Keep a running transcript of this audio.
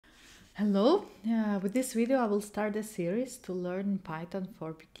Hello, with this video I will start a series to learn Python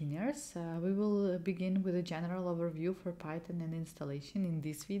for beginners. We will begin with a general overview for Python and installation in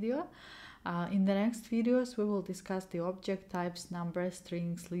this video. In the next videos we will discuss the object types, numbers,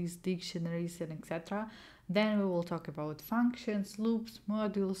 strings, lists, dictionaries and etc. Then we will talk about functions, loops,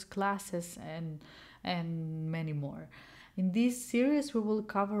 modules, classes and many more. In this series, we will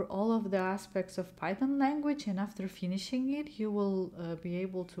cover all of the aspects of Python language, and after finishing it, you will be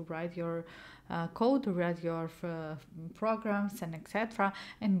able to write your code, write your programs, and etc.,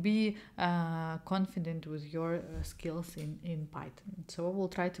 and be confident with your skills in Python. So I will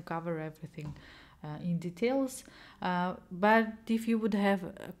try to cover everything in details. But if you would have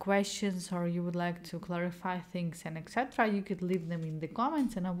questions or you would like to clarify things and etc., you could leave them in the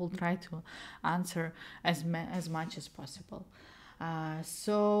comments and I will try to answer as much as possible.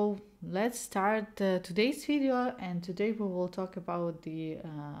 So let's start today's video, and today we will talk about the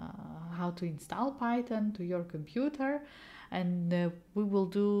how to install Python to your computer, and we will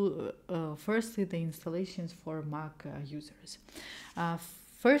do firstly the installations for Mac users.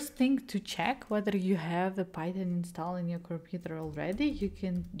 First thing to check whether you have the Python installed in your computer already, you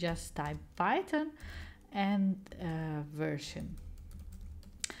can just type Python and version.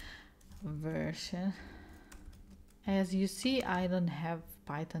 As you see, I don't have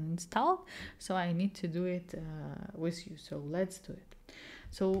Python installed, so I need to do it with you. So let's do it.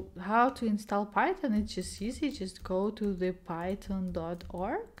 So how to install Python? It's just easy. Just go to the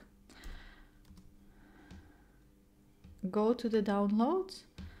python.org, go to the downloads,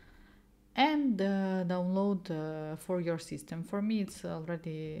 and download for your system. For me, it's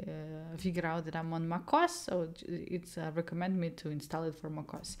already figured out that I'm on macOS, so it's recommend me to install it for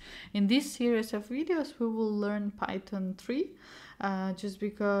macOS. In this series of videos, we will learn Python 3, just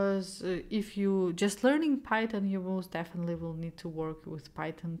because if you just learning Python, you most definitely will need to work with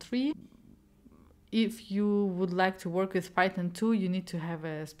Python 3. If you would like to work with Python 2, you need to have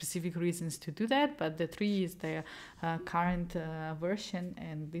specific reasons to do that, but the 3 is the current version,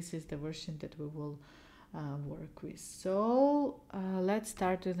 and this is the version that we will work with. So let's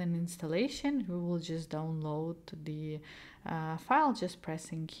start with an installation. We will just download the file, just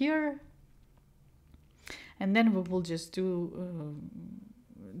pressing here, and then we will just do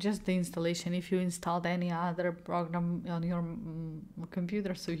just the installation. If you installed any other program on your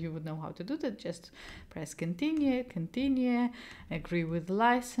computer, so you would know how to do that, just press continue, agree with the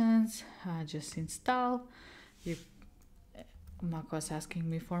license, just install. macOS asking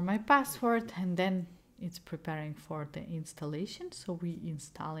me for my password, and then it's preparing for the installation. So we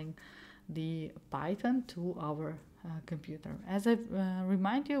installing the Python to our computer. As I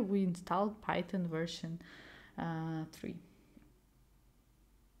remind you, we installed Python version 3.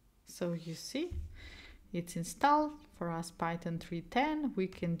 So you see, it's installed for us, Python 3.10. We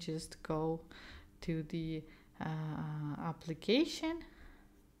can just go to the application,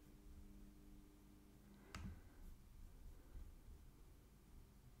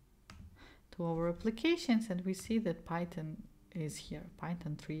 to our applications, and we see that Python is here.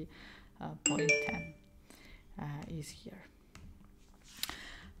 Python 3.10 is here.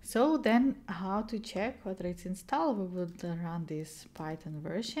 So then how to check whether it's installed? We would run this Python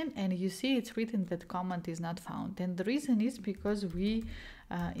version, and you see it's written that command is not found, and the reason is because we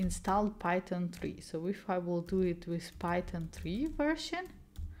installed Python 3. So if I will do it with Python 3 version,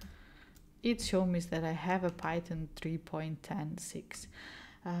 it shows me that I have a Python 3.10.6.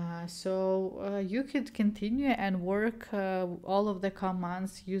 So you could continue and work all of the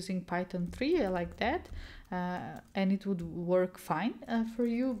commands using Python 3 like that, and it would work fine for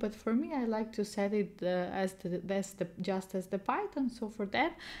you. But for me, I like to set it as just as the Python. So for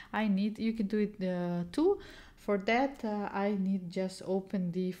that, I need, you can do it too. For that, I need just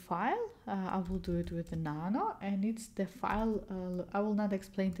open the file. I will do it with the nano, and it's the file. I will not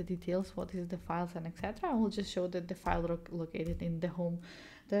explain the details, what is the files and etc. I will just show that the file located in the home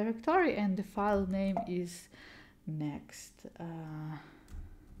directory, and the file name is next.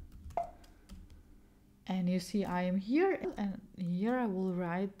 And you see I am here, and here I will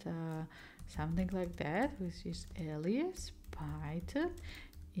write something like that, which is alias Python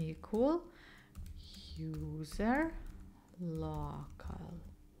equal user local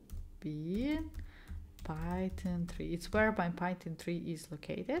bin Python 3. It's where my Python 3 is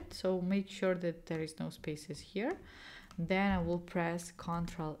located, so make sure that there is no spaces here. Then I will press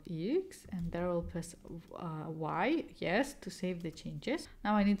Ctrl X, and there I will press Y, yes, to save the changes.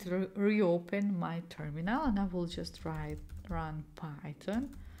 Now I need to reopen my terminal, and I will just run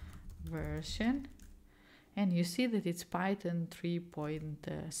Python version And you see that it's Python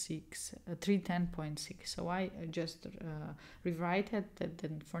 3.6, 3.10.6. So I just rewrite it, and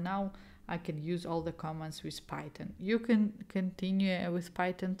then for now I can use all the commands with Python. You can continue with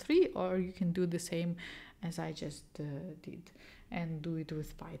Python 3, or you can do the same as I just did and do it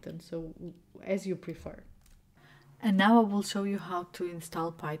with Python, so as you prefer. And now I will show you how to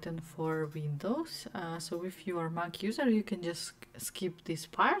install Python for Windows. So if you are Mac user, you can just skip this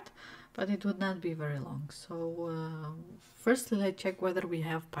part, but it would not be very long. So firstly, let's check whether we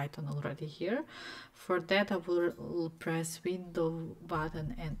have Python already here. For that, I will press Window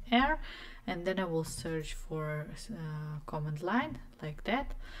button and R, and then I will search for command line like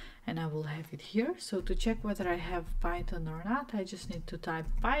that, and I will have it here. So to check whether I have Python or not, I just need to type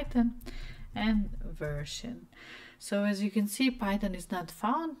Python and version. So as you can see, Python is not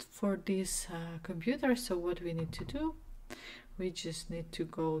found for this computer. So what we need to do, we just need to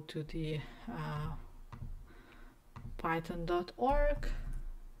go to the python.org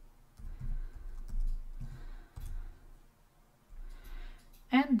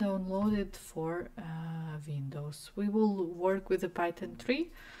and download it for Windows. We will work with the Python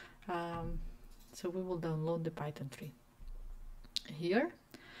 3, so we will download the Python 3 here.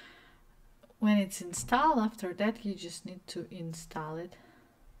 When it's installed, after that you just need to install it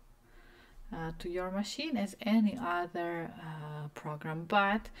to your machine as any other program,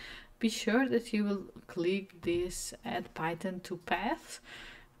 but be sure that you will click this add Python to path,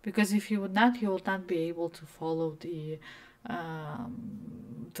 because if you would not, you will not be able to follow the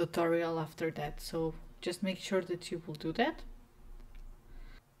tutorial after that. So just make sure that you will do that.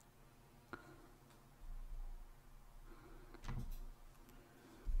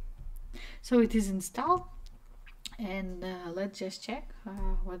 So it is installed, and let's just check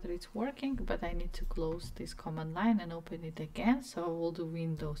whether it's working, but I need to close this command line and open it again. So I will do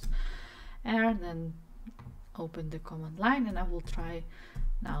Windows R, then open the command line, and I will try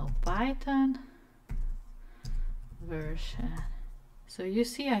now Python version. So you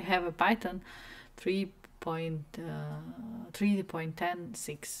see I have a Python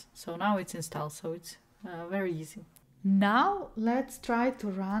 3.10.6. So now it's installed, so it's very easy. Now let's try to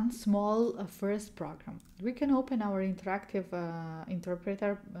run small first program. We can open our interactive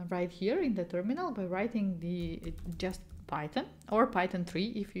interpreter right here in the terminal by writing the just Python or Python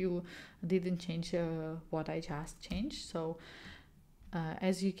 3 if you didn't change what I just changed. So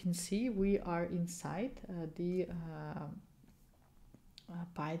as you can see, we are inside the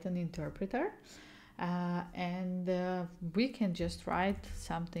Python interpreter, and we can just write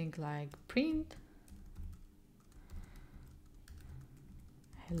something like print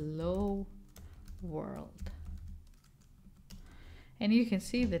hello world, and you can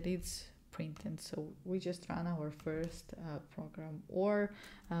see that it's printed. So we just run our first program, or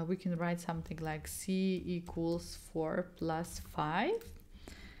we can write something like c equals 4 plus 5,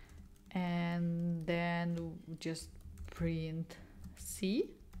 and then just print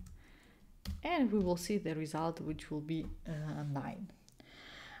c, and we will see the result, which will be 9.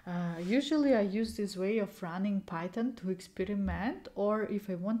 Usually I use this way of running Python to experiment, or if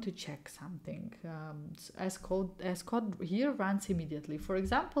I want to check something, as code here runs immediately. For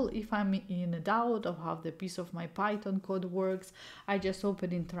example, if I'm in a doubt of how the piece of my Python code works, I just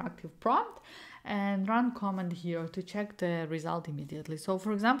open interactive prompt and run command here to check the result immediately. So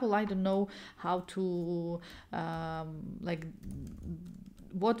for example, I don't know how to like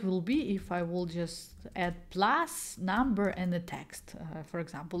what will be if I will just add plus number and a text. For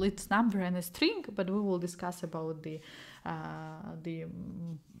example, it's number and a string, but we will discuss about the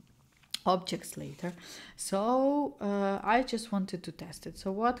objects later. So I just wanted to test it.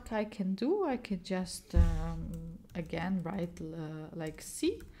 So what I can do, I can just again write like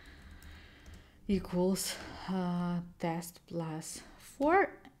c equals test plus 4.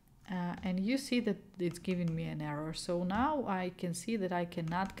 And you see that it's giving me an error. So now I can see that I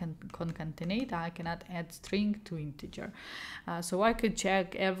cannot concatenate, I cannot add string to integer. So I could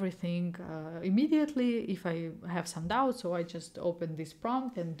check everything immediately if I have some doubts. So I just open this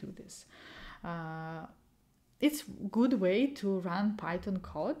prompt and do this. It's a good way to run Python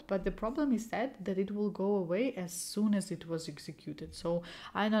code, but the problem is that it will go away as soon as it was executed. So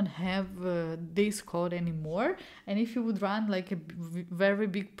I don't have this code anymore. And if you would run like a very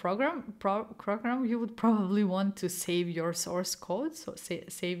big program, you would probably want to save your source code, so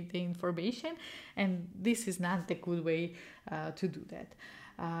save the information. And this is not the good way to do that.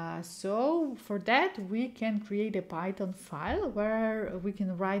 So for that, we can create a Python file where we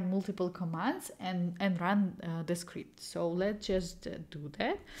can write multiple commands and run the script. So let's just do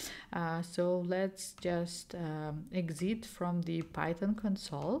that. So let's just exit from the Python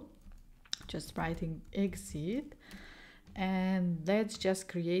console just writing exit, and let's just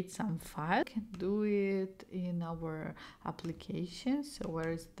create some file. We can do it in our application. So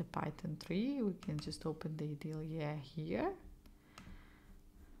where is the Python 3? We can just open the IDEA here.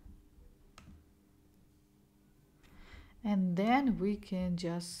 And then we can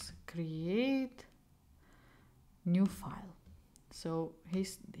just create new file. So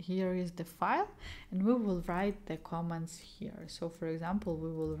here is the file, and we will write the commands here. So for example, we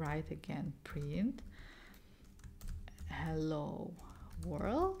will write again print hello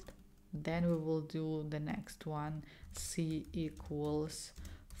world. Then we will do the next one, c equals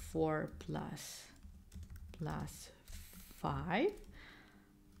 4 plus 5,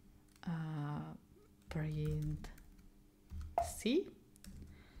 print c,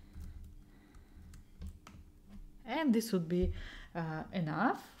 and this would be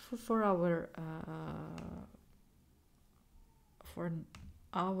enough for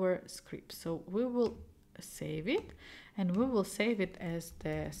our script. So we will save it, and we will save it as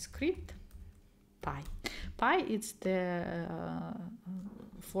the script py. Py is the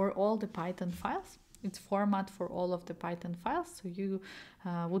for all the Python files. It's format for all of the Python files. So you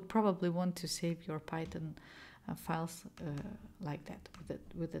would probably want to save your Python files like that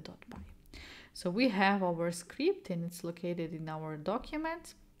with the .py. So we have our script, and it's located in our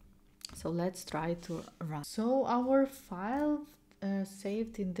documents. So let's try to run. So our file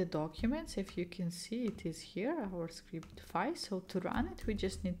saved in the documents, if you can see, it is here, our script file. So to run it, we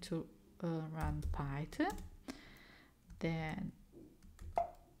just need to run Python, then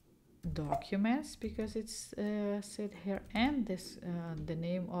documents, because it's said here, and this the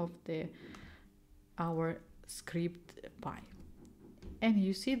name of our script py. And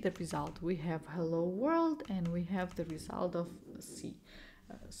you see the result. We have hello world, and we have the result of C.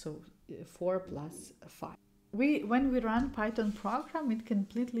 So 4 plus 5. When we run Python program, it's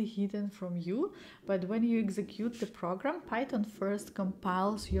completely hidden from you. But when you execute the program, Python first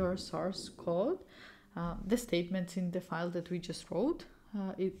compiles your source code, the statements in the file that we just wrote.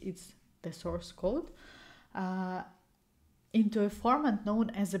 It's the source code. Into a format known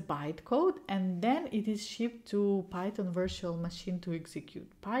as a bytecode, and then it is shipped to Python virtual machine to execute.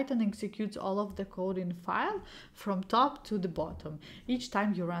 Python executes all of the code in file from top to the bottom each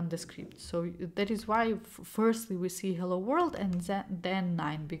time you run the script. So that is why firstly we see hello world and then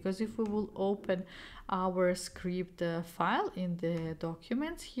 9, because if we will open our script file in the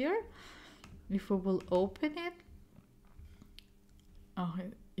documents here, if we will open it,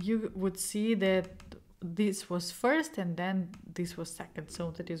 you would see that this was first and then this was second. So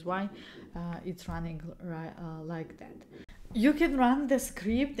that is why it's running like that. You can run the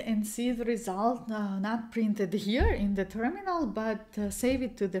script and see the result not printed here in the terminal, but save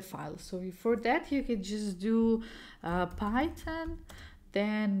it to the file. So for that you can just do Python,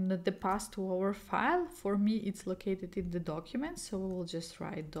 then the path to our file. For me it's located in the documents, so we will just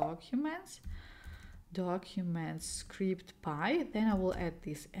write documents script py, then I will add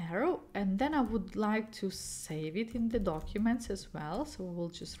this arrow, and then I would like to save it in the documents as well. So we will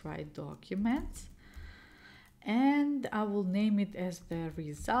just write documents, and I will name it as the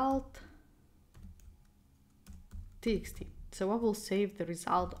result txt. So I will save the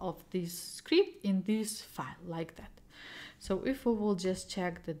result of this script in this file like that. So if we will just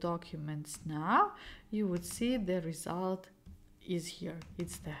check the documents now, you would see the result is here.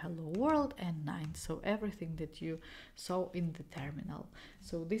 It's the hello world and 9. So everything that you saw in the terminal.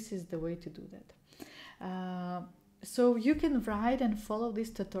 So this is the way to do that. So you can write and follow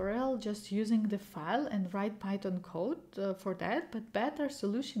this tutorial just using the file and write Python code for that, but better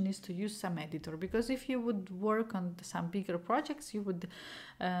solution is to use some editor, because if you would work on some bigger projects, you would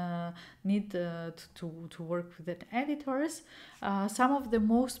need to work with the editors. Some of the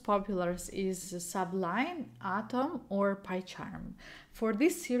most popular is Sublime, Atom, or PyCharm. For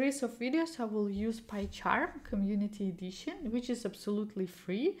this series of videos, I will use PyCharm Community Edition, which is absolutely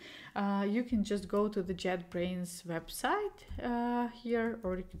free. You can just go to the JetBrains website here,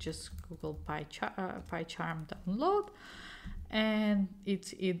 or you can just Google PyCharm download, and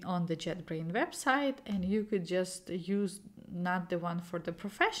it's on the JetBrains website, and you could just use not the one for the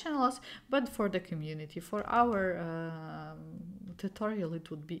professionals, but for the community. For our tutorial, it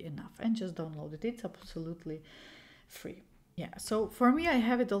would be enough, and just download it. It's absolutely free. Yeah, so for me, I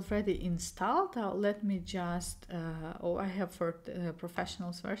have it already installed. Let me just, I have for the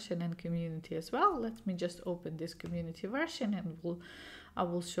professionals version and community as well. Let me just open this community version, and I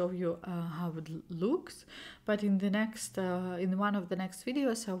will show you how it looks. But in the next, in one of the next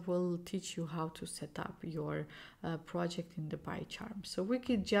videos, I will teach you how to set up your project in the PyCharm. So we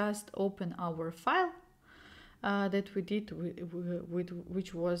could just open our file that we did with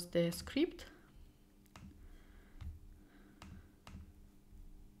which was the script.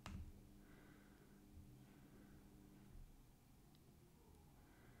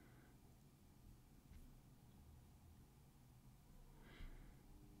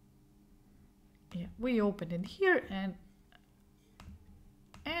 Yeah, we open it here,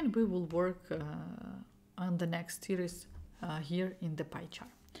 and we will work on the next series here in the pie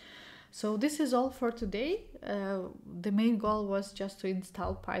chart. So this is all for today. The main goal was just to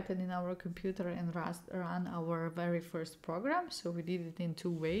install Python in our computer and run our very first program. So we did it in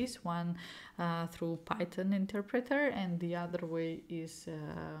two ways. One through Python interpreter, and the other way is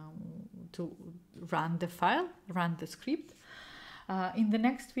to run the file, run the script. In the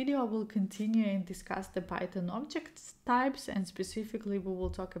next video, I will continue and discuss the Python object types, and specifically we will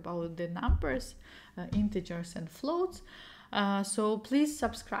talk about the numbers, integers and floats. So please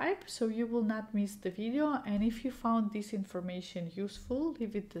subscribe so you will not miss the video, and if you found this information useful,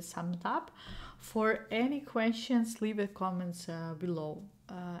 leave it a thumbs up. For any questions, leave a comments below.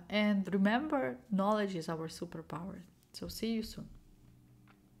 And remember, knowledge is our superpower. So see you soon.